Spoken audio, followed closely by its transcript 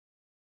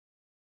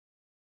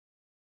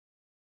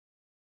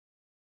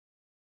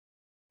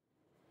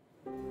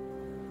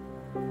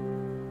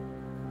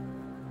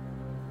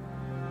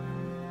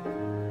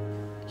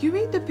You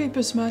read the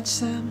papers much,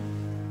 Sam?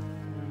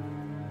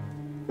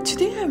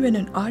 Today I read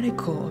an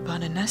article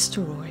about an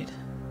asteroid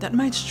that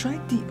might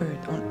strike the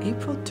Earth on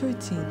April 13,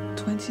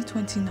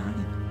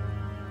 2029.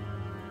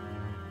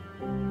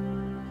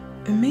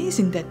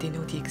 Amazing that they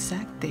know the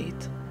exact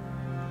date,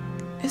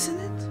 isn't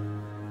it?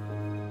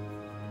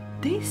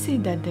 They say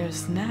that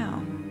there's now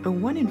a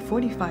 1 in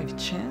 45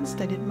 chance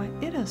that it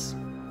might hit us.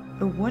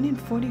 A 1 in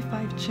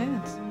 45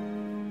 chance.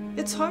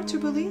 It's hard to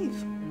believe.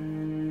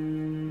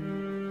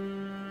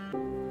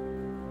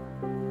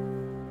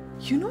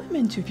 You know I'm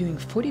interviewing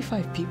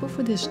 45 people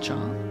for this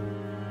job?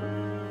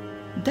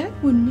 That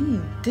would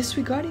mean,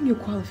 disregarding your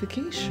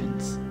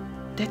qualifications,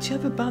 that you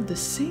have about the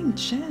same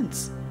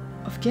chance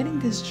of getting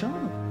this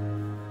job.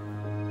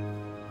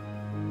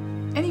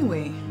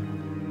 Anyway,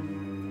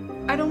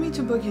 I don't mean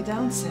to bug you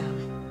down,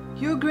 Sam.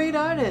 You're a great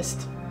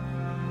artist.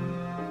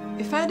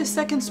 If I had a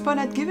second spot,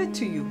 I'd give it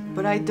to you,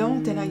 but I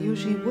don't, and I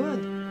usually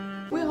would.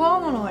 We're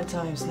all on hard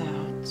times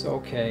now. It's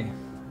okay.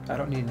 I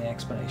don't need any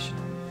explanation.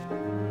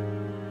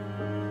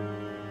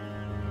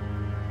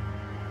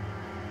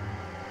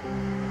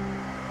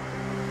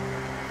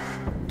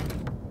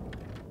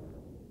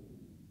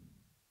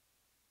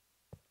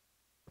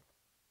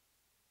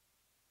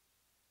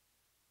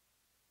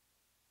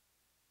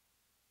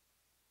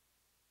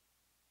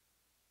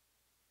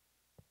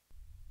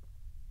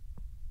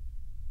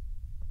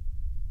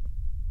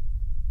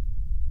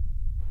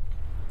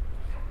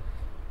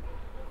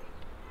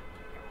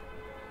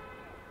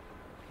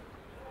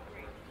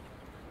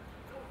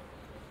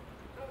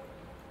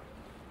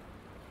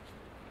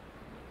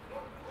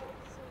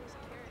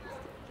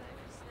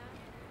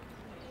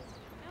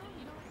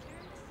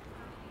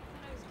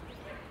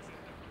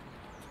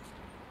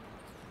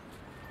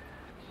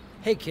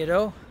 Hey,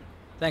 kiddo.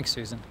 Thanks,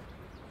 Susan.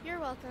 You're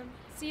welcome.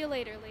 See you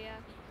later, Leah.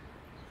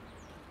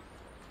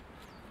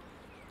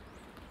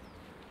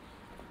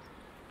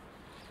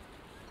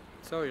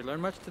 So, you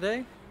learned much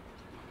today?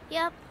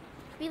 Yep.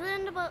 We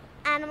learned about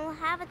animal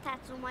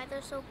habitats and why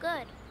they're so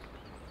good.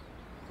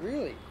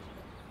 Really?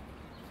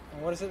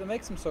 And what is it that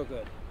makes them so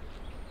good?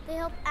 They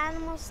help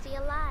animals stay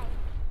alive.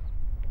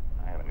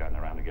 I haven't gotten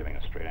around to giving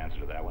a straight answer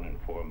to that one in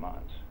 4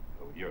 months.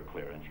 But with your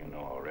clearance, you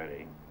know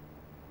already.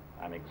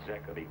 I'm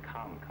exec of the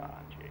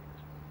ComCon, Jakes.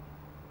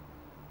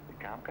 The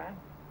ComCon?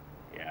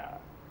 Yeah.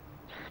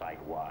 Psych,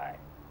 why?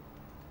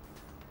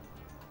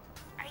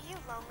 Are you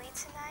lonely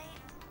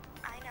tonight?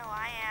 I know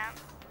I am.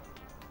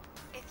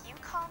 If you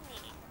call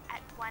me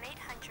at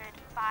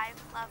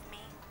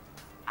 1-800-5-LOVE-ME,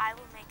 I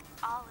will make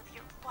all of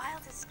your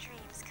wildest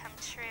dreams come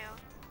true.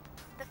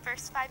 The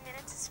first 5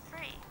 minutes is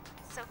free,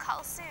 so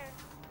call soon.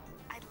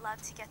 I'd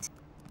love to get to...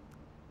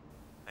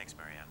 Thanks,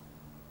 Marianne.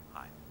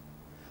 Hi.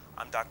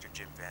 I'm Dr.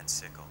 Jim Van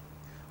Sickle,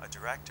 a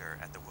director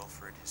at the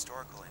Wilfrid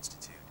Historical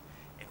Institute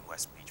in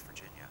West Beach,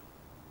 Virginia.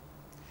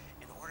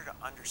 In order to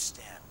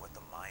understand what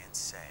the Mayans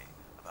say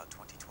about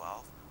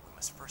 2012, we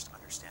must first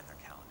understand their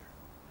calendar.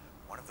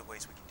 One of the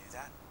ways we can do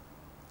that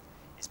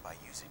is by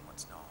using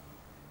what's known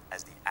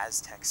as the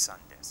Aztec sun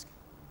disk.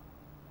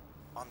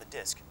 On the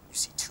disk, you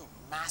see two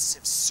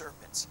massive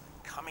serpents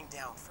coming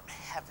down from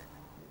heaven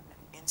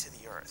and into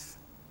the earth.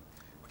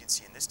 We can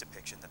see in this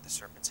depiction that the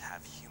serpents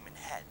have human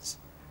heads,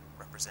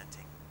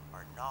 representing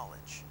our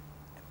knowledge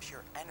and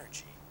pure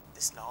energy.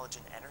 This knowledge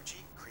and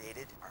energy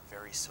created our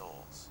very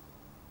souls.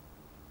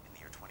 In the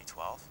year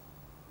 2012,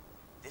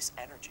 this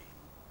energy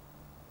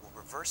will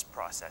reverse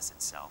process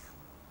itself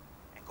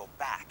and go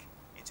back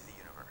into the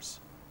universe.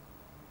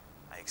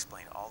 I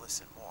explain all this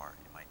and more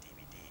in my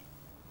DVD,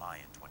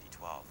 Mayan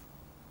 2012,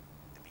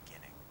 The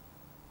Beginning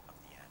of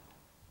the End.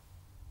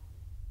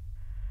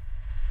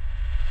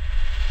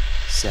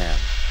 Sam,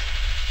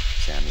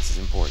 this is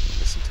important.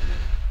 Listen to me.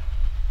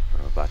 What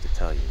I'm about to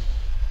tell you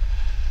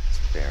is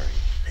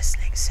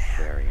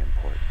very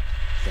important.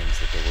 Things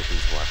that they will do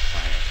to our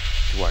planet,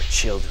 to our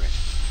children.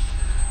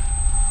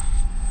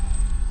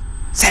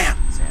 Sam!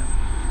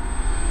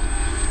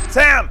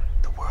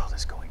 The world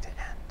is going to end.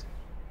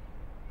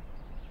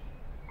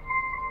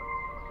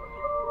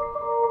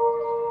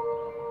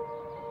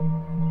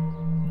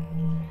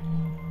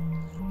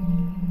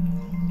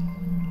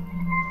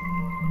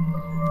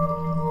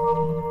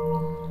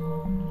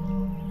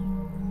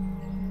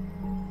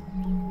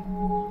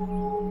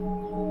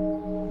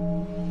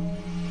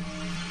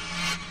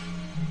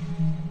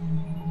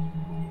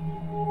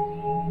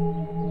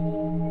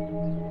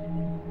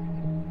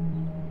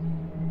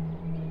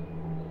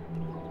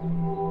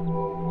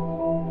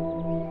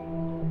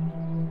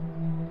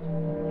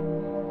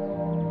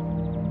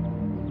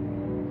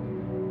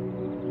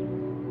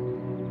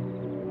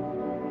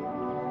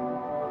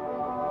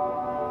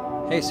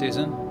 Hey,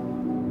 Susan.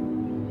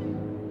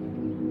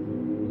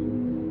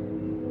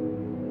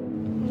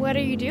 What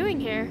are you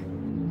doing here?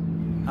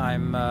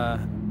 I'm,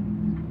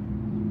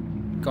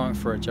 going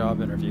for a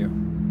job interview.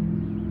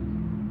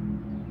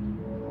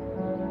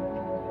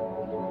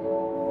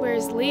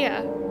 Where's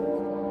Leah?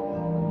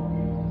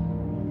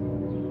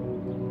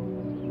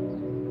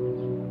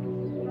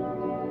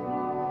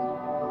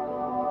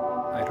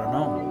 I don't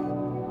know.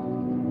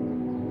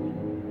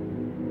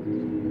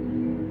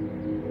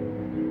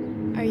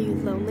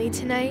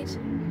 tonight,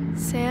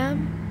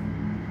 Sam?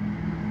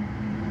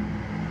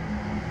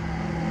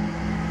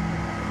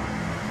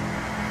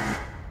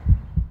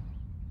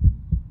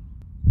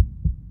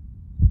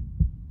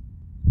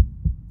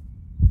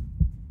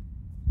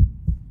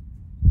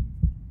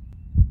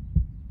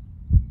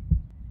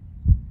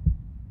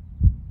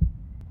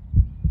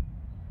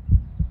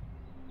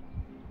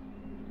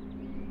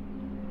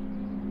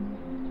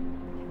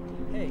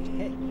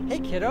 Hey,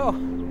 kiddo.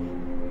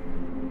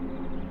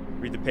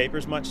 Read the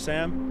papers much,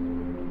 Sam?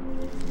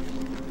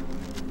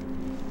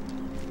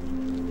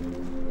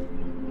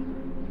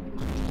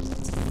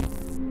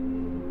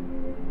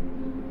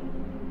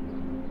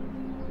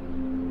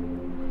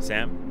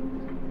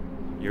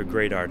 Sam, you're a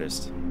great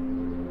artist.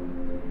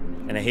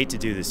 And I hate to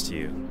do this to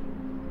you.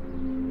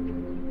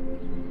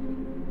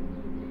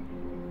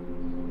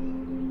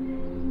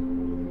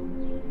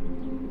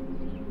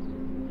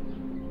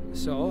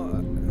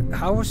 So,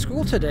 how was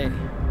school today?